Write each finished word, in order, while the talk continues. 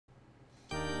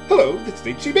Hello, this is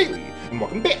H.C. Bailey, and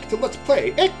welcome back to Let's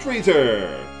Play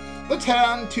Actraiser! Let's head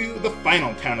on to the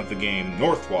final town of the game,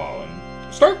 Northwall,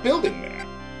 and start building there.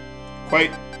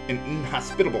 Quite an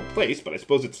inhospitable place, but I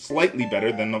suppose it's slightly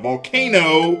better than a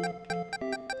volcano!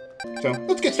 So,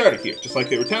 let's get started here. Just like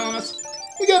they were telling us,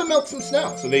 we gotta melt some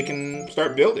snow so they can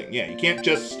start building. Yeah, you can't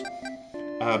just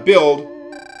build.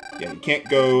 Yeah, you can't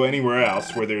go anywhere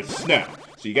else where there's snow.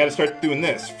 So you gotta start doing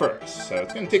this first. So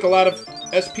it's gonna take a lot of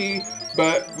SP,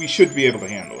 but we should be able to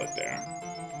handle it there.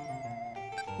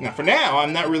 Now for now,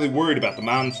 I'm not really worried about the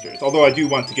monsters, although I do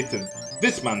want to get to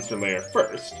this monster lair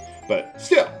first, but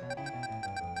still.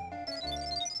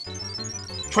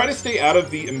 Try to stay out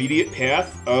of the immediate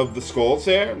path of the skulls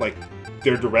there, like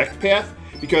their direct path,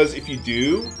 because if you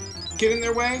do get in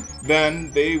their way, then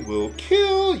they will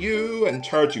kill you and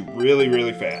charge you really,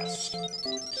 really fast.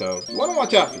 So you want to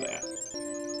watch out for that.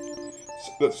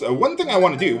 So one thing I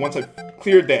want to do, once I've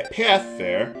cleared that path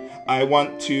there, I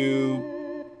want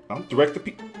to direct the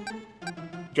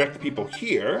people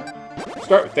here.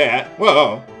 Start with that.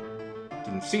 Whoa!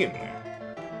 Didn't see him there.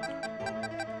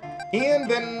 And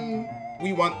then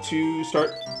we want to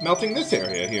start melting this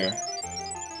area here.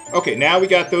 Okay, now we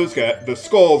got those guys. The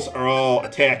skulls are all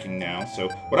attacking now. So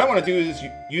what I want to do is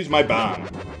use my bomb.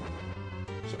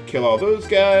 So kill all those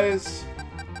guys.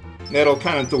 That'll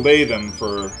kind of delay them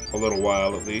for a little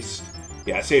while at least.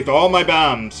 Yeah, I saved all my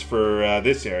bombs for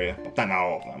this area. Well, not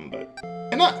all of them, but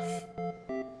enough.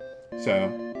 So,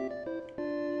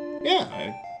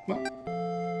 yeah, well,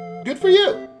 good for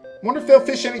you. Wonder if they'll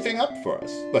fish anything up for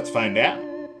us. Let's find out.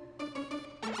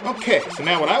 Okay, so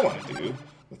now what I want to do,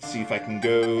 let's see if I can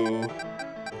go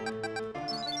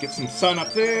get some sun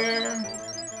up there.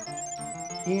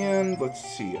 And let's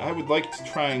see, I would like to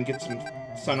try and get some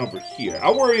sun over here.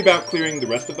 I'll worry about clearing the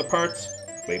rest of the parts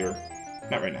later.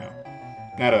 Not right now.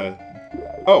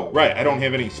 Oh, right, I don't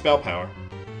have any spell power.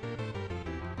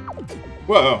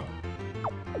 Whoa.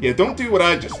 Yeah, don't do what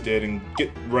I just did and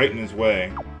get right in his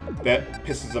way. That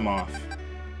pisses him off.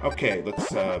 Okay,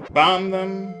 let's bomb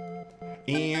them.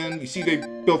 And you see they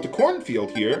built a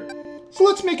cornfield here, so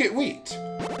let's make it wheat.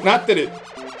 Not that it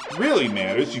really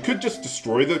matters. You could just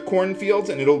destroy the cornfields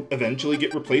and it'll eventually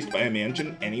get replaced by a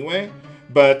mansion anyway.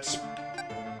 But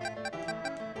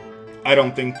I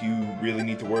don't think you really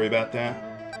need to worry about that.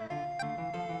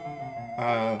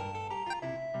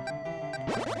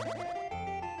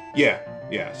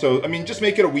 Yeah. So, I mean, just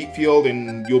make it a wheat field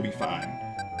and you'll be fine.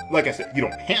 Like I said, you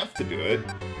don't have to do it,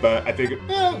 but I figured,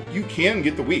 well, you can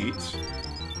get the wheat.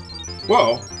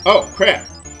 Whoa. Oh, crap.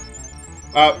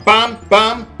 Bomb.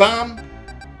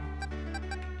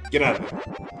 Get out of there.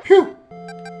 Phew.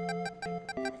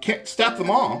 Can't stop them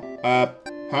all.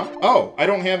 Huh? Oh, I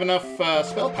don't have enough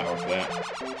spell power for that.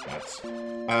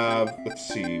 Let's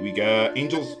see. We got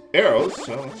Angel's arrows,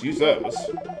 so let's use those.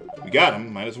 We got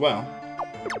them, might as well.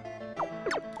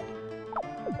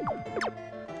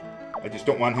 I just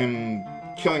don't want him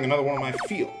killing another one of my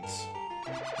fields.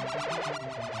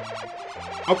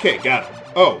 Okay, got him.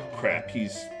 Oh, crap.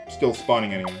 He's still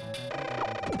spawning anyway.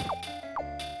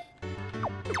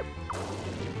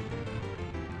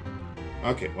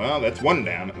 Okay, well, that's one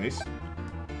down at least.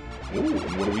 Ooh,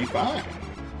 and what do we find?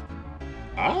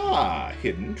 Ah,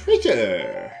 hidden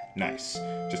treasure. Nice.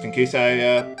 Just in case I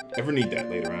ever need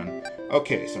that later on.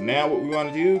 Okay, so now what we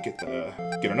want to do,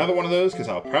 get another one of those, because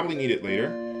I'll probably need it later.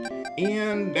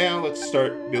 And now let's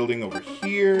start building over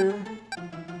here.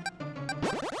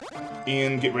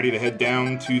 And get ready to head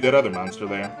down to that other monster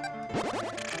lair.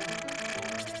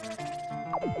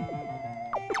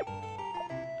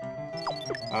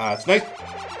 It's nice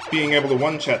being able to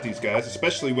one-shot these guys,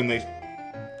 especially when they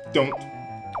don't...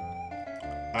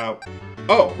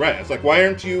 Oh, right. It's like, why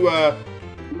aren't you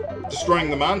destroying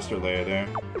the monster lair there?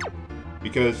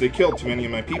 Because they killed too many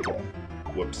of my people.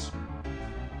 Whoops.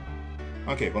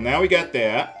 Okay, well now we got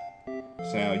that.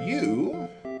 So now you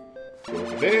go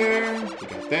over there. We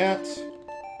got that.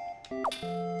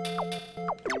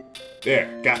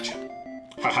 There, gotcha.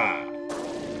 Haha.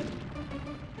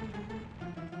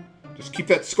 Just keep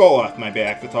that skull off my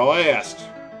back, that's all I asked.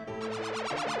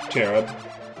 Cherub.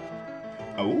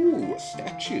 Oh, a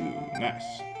statue.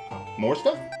 Nice. Oh, more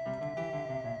stuff?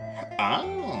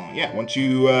 Oh, yeah, once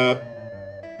you,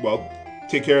 well,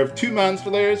 take care of 2 monster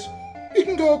lairs, you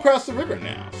can go across the river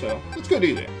now, so let's go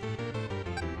do that.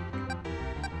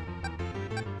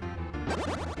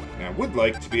 Now, I would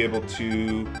like to be able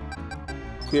to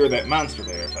clear that monster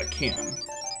lair if I can.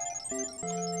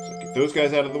 So get those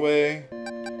guys out of the way.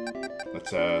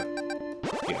 Let's,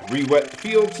 re-wet the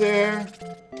fields there.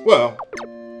 Well,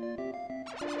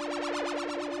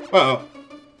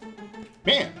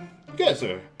 man, you guys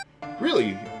are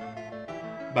really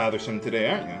bothersome today,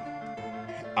 aren't you?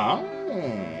 Oh,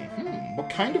 what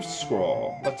kind of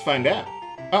scroll? Let's find out.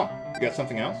 Oh, you got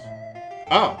something else?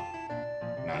 Oh,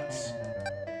 nuts.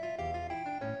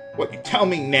 What, you tell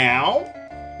me now?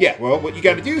 Yeah, well, what you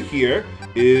gotta do here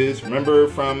is, remember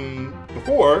from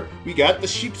before, we got the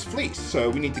sheep's fleece, so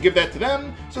we need to give that to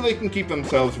them so they can keep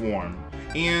themselves warm.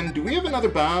 And do we have another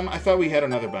bomb? I thought we had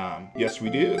another bomb. Yes, we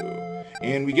do.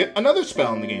 And we get another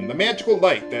spell in the game, the magical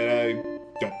light, that I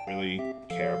don't really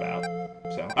care about.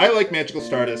 So, I like magical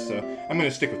stardust, so I'm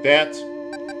gonna stick with that.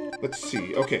 Let's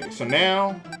see. Okay, so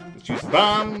now, let's use the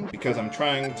bomb, because I'm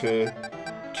trying to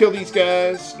kill these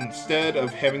guys instead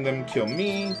of having them kill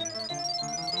me.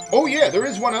 Oh yeah, there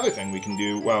is one other thing we can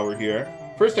do while we're here.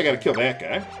 First, I gotta kill that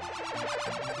guy.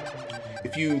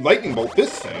 If you lightning bolt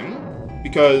this thing,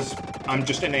 because I'm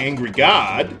just an angry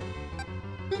god,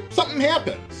 something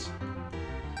happens.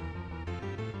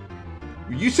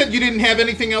 You said you didn't have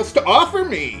anything else to offer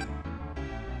me.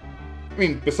 I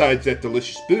mean, besides that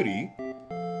delicious booty.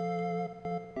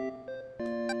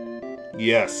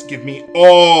 Yes, give me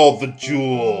all the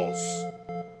jewels.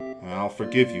 I'll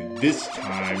forgive you this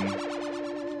time.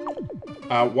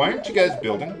 Why aren't you guys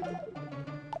building?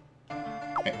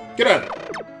 Hey, get out of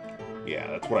there. Yeah,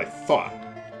 that's what I thought.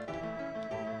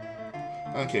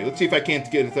 Okay, let's see if I can't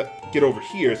get over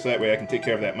here so that way I can take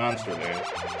care of that monster there.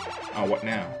 Oh, what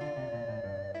now?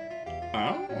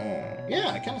 Oh,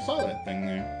 yeah, I kind of saw that thing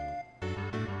there.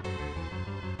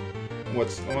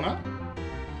 What's going on?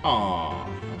 Aw,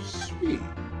 how sweet.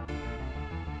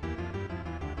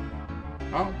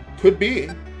 Oh, could be.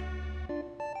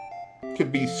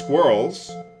 Could be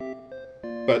squirrels.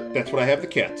 But that's what I have the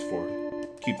cats for.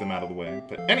 Keep them out of the way.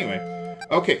 But anyway,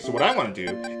 okay, so what I want to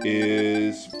do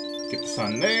is get the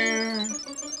sun there.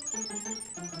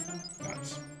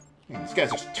 Nuts. These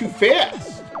guys are too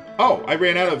fast. Oh, I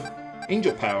ran out of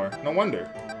angel power. No wonder.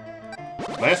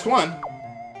 Last one.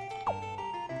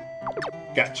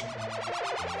 Gotcha.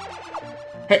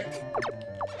 Hey,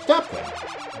 stop that.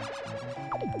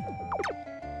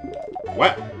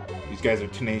 Wow, these guys are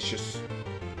tenacious.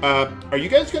 Are you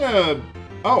guys gonna...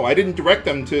 Oh, I didn't direct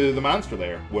them to the monster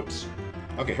lair. Whoops.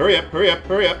 Okay, hurry up, hurry up,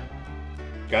 hurry up.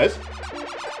 Guys?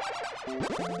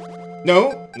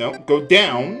 No, no, go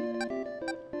down.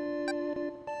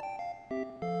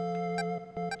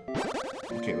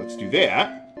 Okay, let's do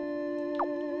that.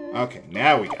 Okay,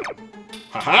 now we got him.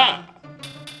 Ha-ha!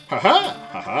 Ha-ha!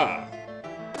 Ha-ha!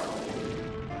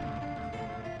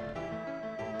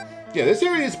 Yeah, this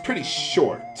area is pretty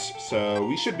short, so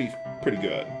we should be pretty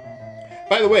good.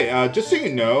 By the way, just so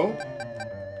you know,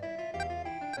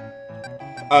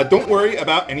 don't worry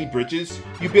about any bridges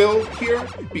you build here,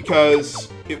 because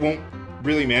it won't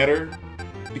really matter.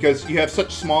 Because you have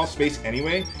such small space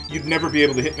anyway, you'd never be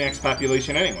able to hit max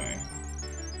population anyway.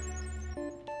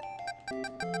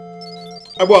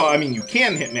 Well, I mean, you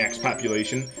can hit max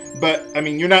population, but, I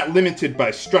mean, you're not limited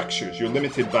by structures. You're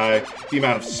limited by the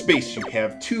amount of space you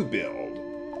have to build.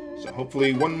 So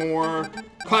hopefully one more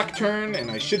clock turn, and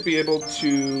I should be able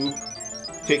to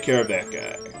take care of that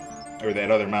guy. Or that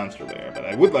other monster there. But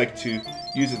I would like to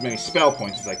use as many spell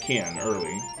points as I can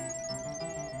early.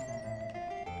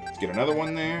 Let's get another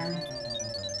one there.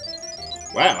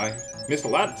 Wow, I missed a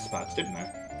lot of spots, didn't I?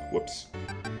 Whoops.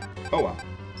 Oh well.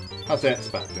 How's that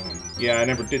spot doing? Yeah, I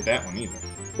never did that one either.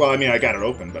 Well, I mean, I got it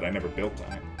open, but I never built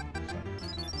on it. So.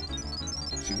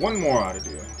 Let's see, one more ought to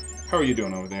do. How are you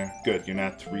doing over there? Good, you're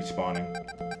not respawning.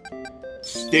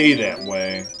 Stay that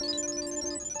way.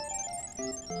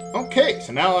 Okay,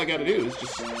 so now all I gotta do is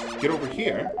just get over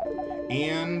here,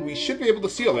 and we should be able to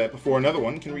seal that before another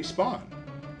one can respawn.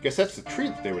 Guess that's the tree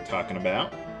that they were talking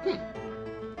about.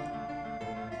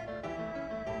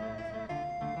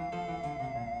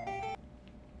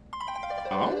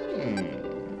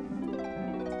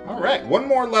 Alright, one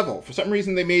more level. For some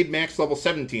reason they made max level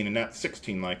 17 and not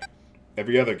 16 like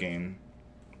every other game.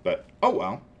 But, oh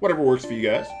well. Whatever works for you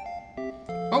guys.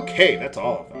 Okay, that's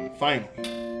all of them. Finally.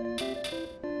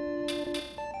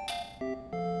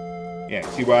 Yeah,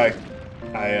 see why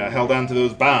I held on to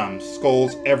those bombs.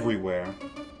 Skulls everywhere.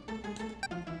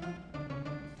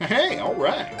 Hey,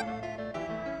 alright.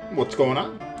 What's going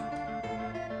on?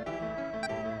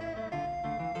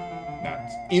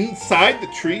 Nuts. Inside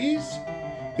the trees?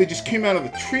 They just came out of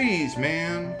the trees,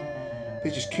 man.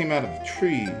 They just came out of the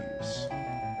trees.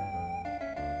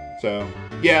 So,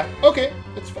 yeah, okay.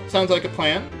 That sounds like a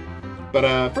plan.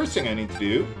 But first thing I need to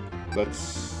do,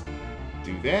 let's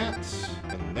do that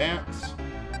and that.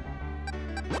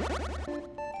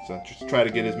 So just try to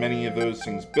get as many of those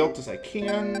things built as I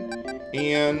can.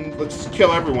 And let's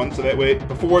kill everyone so that way,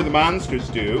 before the monsters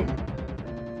do,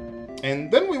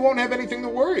 And then we won't have anything to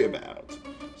worry about.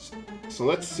 So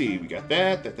let's see. We got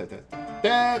that.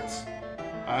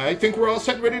 I think we're all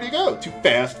set and ready to go. To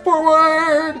fast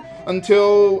forward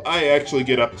until I actually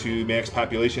get up to max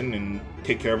population and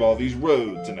take care of all these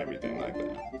roads and everything like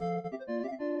that.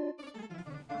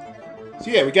 So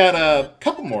yeah, we got a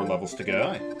couple more levels to go.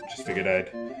 I just figured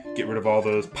I'd get rid of all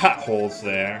those potholes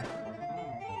there.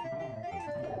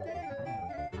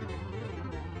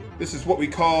 This is what we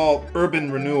call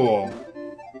urban renewal.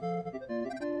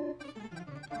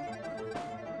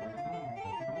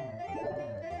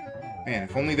 Man,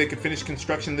 if only they could finish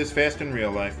construction this fast in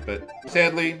real life, but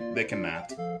sadly, they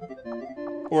cannot.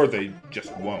 Or they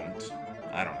just won't.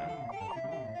 I don't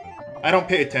know. I don't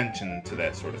pay attention to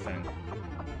that sort of thing.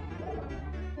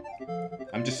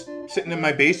 I'm just sitting in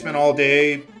my basement all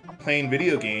day playing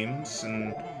video games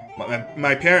in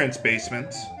my parents'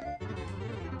 basement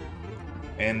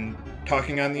and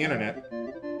talking on the internet.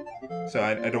 So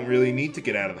I don't really need to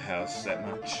get out of the house that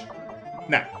much.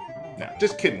 No,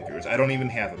 just kidding, viewers. I don't even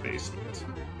have a basement.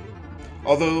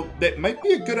 Although, that might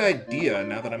be a good idea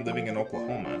now that I'm living in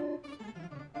Oklahoma.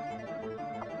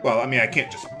 Well, I mean, I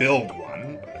can't just build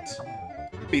one, but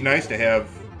it'd be nice to have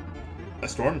a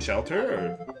storm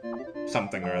shelter or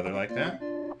something or other like that.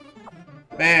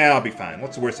 I'll be fine.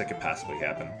 What's the worst that could possibly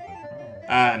happen?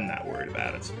 I'm not worried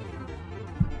about it.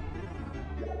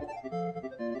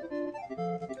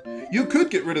 You could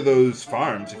get rid of those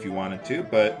farms if you wanted to,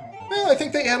 but well, I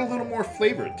think they add a little more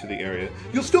flavor to the area.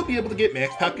 You'll still be able to get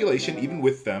max population even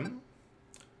with them.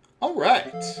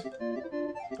 Alright.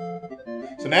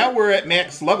 So now we're at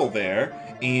max level there,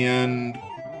 and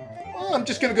well, I'm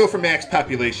just going to go for max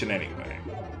population anyway.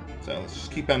 So let's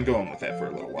just keep on going with that for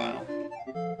a little while.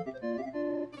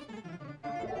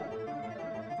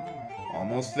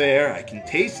 Almost there. I can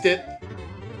taste it.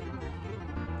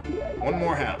 One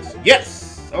more house.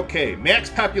 Yes! Okay, max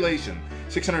population.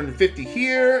 650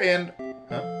 here, and...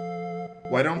 Huh?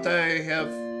 Why don't I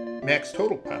have max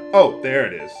total pop? Oh, there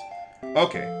it is.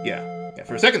 Okay, yeah.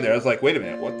 For a second there, I was like, wait a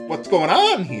minute, what's going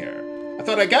on here? I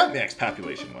thought I got max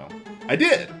population. Well, I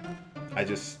did. I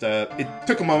just, it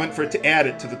took a moment for it to add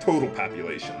it to the total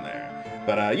population there.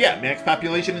 But, yeah, max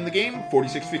population in the game,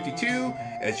 4652.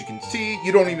 As you can see,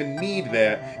 you don't even need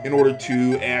that in order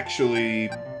to actually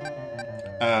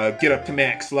get up to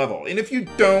max level. And if you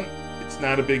don't, it's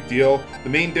not a big deal. The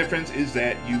main difference is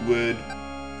that you would,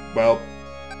 well,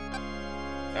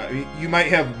 you might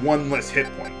have one less hit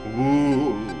point.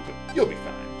 Ooh, but you'll be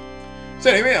fine. So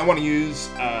anyway, I want to use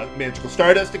Magical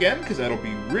Stardust again, because that'll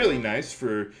be really nice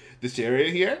for this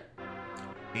area here.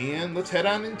 And let's head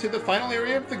on into the final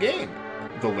area of the game.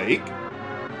 The lake.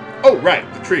 Oh,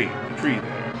 right, the tree. The tree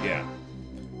there, yeah.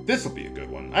 This will be a good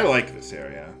one. I like this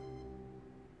area.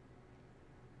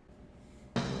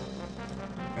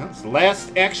 Well, it's the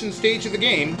last action stage of the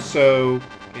game, so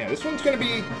yeah, this one's going to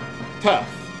be tough.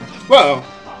 Well,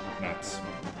 not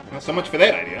so much for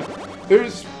that idea.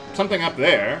 There's something up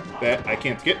there that I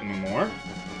can't get anymore.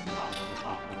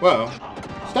 Well,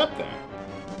 stop there.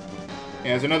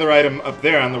 Yeah, there's another item up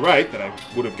there on the right that I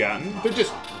would have gotten. They're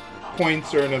just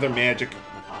points or another magic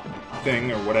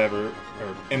thing or whatever,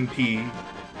 or MP.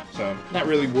 So, not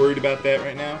really worried about that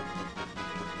right now.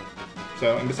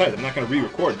 So, and besides, I'm not going to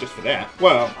re-record just for that.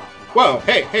 Well, whoa,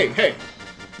 hey, hey, hey.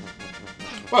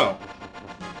 Whoa.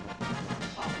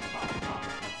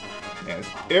 Yeah, this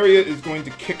area is going to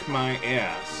kick my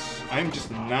ass. I'm just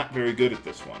not very good at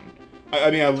this one. I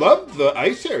mean, I love the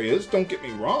ice areas, don't get me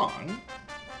wrong.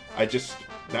 I just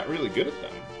not really good at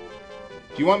them.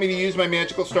 Do you want me to use my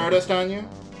Magical Stardust on you?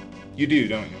 You do,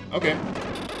 don't you? Okay.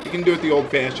 You can do it the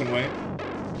old-fashioned way.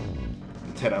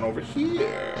 Let's head on over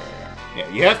here. Yeah,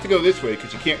 you have to go this way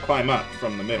because you can't climb up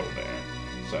from the middle there.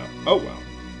 So, oh well.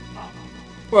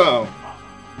 Well,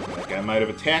 that guy might have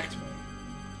attacked me.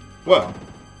 Well,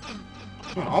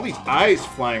 all these eyes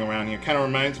flying around here kind of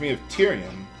reminds me of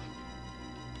Tyrion.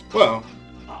 Well,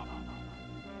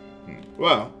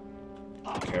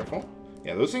 be careful.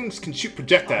 Yeah, those things can shoot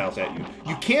projectiles at you.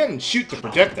 You can shoot the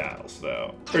projectiles,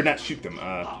 though. Or not shoot them,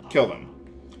 kill them.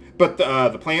 But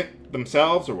the plant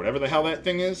themselves, or whatever the hell that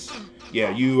thing is, yeah,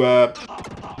 you,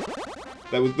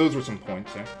 those were some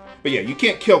points there. But yeah, you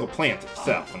can't kill the plant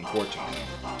itself, unfortunately.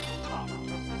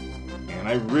 And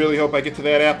I really hope I get to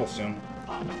that apple soon.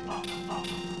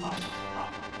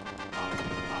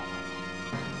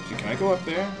 See, can I go up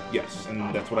there? Yes,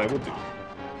 and that's what I will do.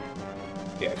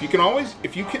 Yeah, if you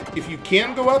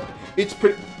can go up, it's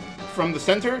pretty, from the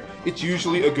center, it's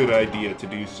usually a good idea to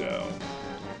do so.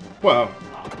 Well,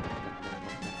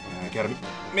 I gotta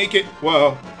make it.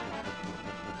 Well,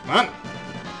 come on. Okay,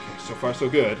 so far so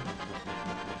good.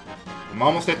 I'm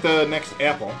almost at the next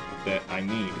apple that I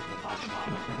need.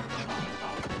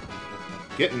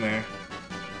 Getting there.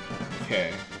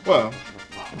 Okay, well.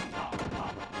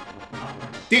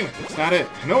 Damn it, that's not it.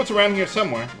 I know it's around here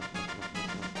somewhere.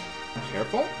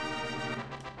 Careful.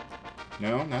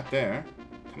 No, not there.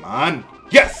 Come on.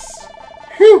 Yes!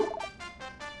 Whew!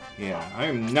 Yeah, I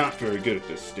am not very good at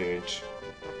this stage.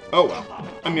 Oh well.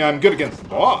 I mean, I'm good against the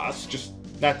boss, just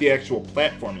not the actual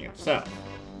platforming itself.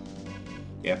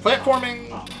 Yeah, platforming,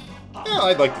 well,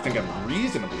 I'd like to think I'm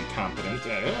reasonably competent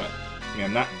at it. I mean,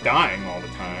 I'm not dying all the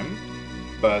time,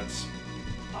 but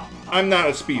I'm not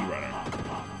a speedrunner.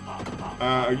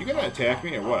 Are you gonna attack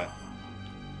me or what?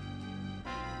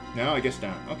 No, I guess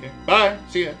not. Okay, bye.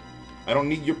 See ya. I don't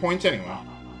need your points anyway.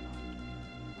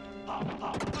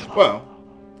 Well,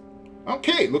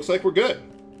 okay, looks like we're good.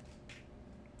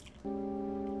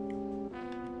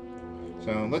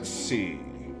 So, let's see.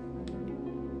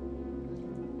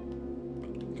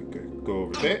 Go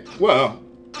over there. Well.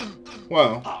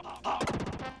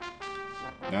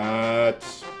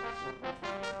 Nuts.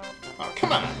 Oh,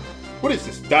 come on. What is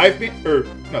this? Dive Man?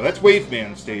 No, that's Wave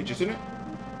Man stage, isn't it?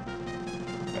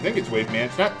 I think it's Wave Man.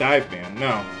 It's not Dive Man.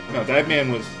 No, Dive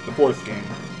Man was the 4th game.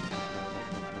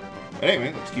 But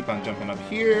anyway, let's keep on jumping up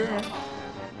here.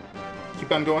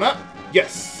 Keep on going up.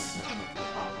 Yes!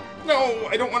 No,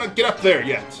 I don't want to get up there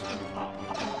yet.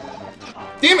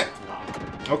 Damn it!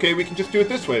 Okay, we can just do it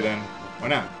this way then. Why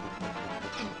not?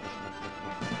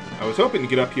 I was hoping to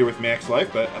get up here with max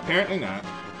life, but apparently not.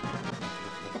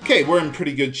 Okay, we're in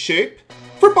pretty good shape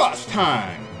for boss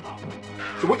time.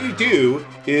 So what you do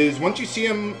is, once you see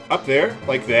him up there,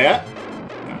 like that...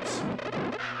 Nuts.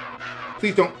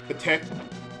 Please don't attack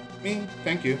me.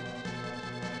 Thank you.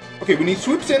 Okay, when he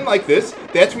swoops in like this,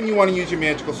 that's when you want to use your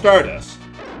magical stardust.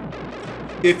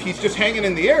 If he's just hanging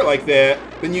in the air like that,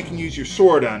 then you can use your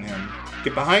sword on him.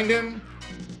 Get behind him.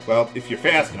 Well, if you're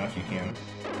fast enough, you can.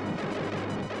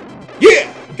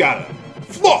 Yeah! Got him.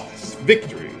 Flawless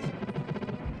victory.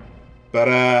 But,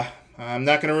 I'm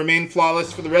not going to remain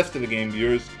flawless for the rest of the game,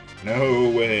 viewers. No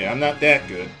way. I'm not that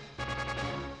good.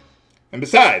 And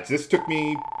besides, this took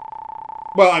me...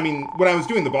 Well, I mean, when I was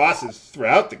doing the bosses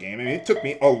throughout the game, I mean, it took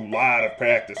me a lot of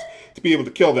practice to be able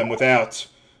to kill them without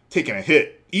taking a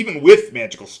hit. Even with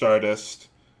magical stardust,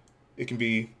 it can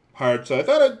be hard, so I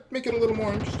thought I'd make it a little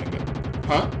more interesting. But,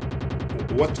 huh?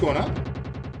 What's going on?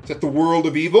 Is that the world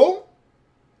of evil?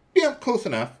 Yeah, close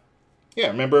enough. Yeah,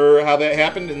 remember how that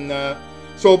happened in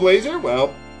Soul Blazer?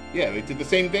 Well, yeah, they did the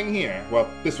same thing here. Well,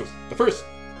 this was the first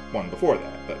one before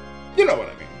that, but you know what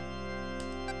I mean.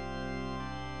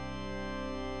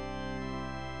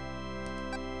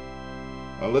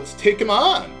 Well, let's take him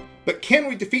on. But can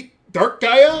we defeat Dark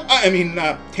Gaia?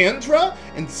 Tanzra,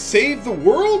 and save the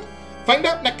world? Find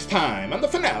out next time on the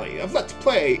finale of Let's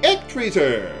Play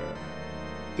Actraiser.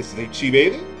 This is HC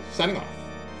Bailey, signing off.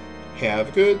 Have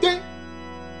a good day.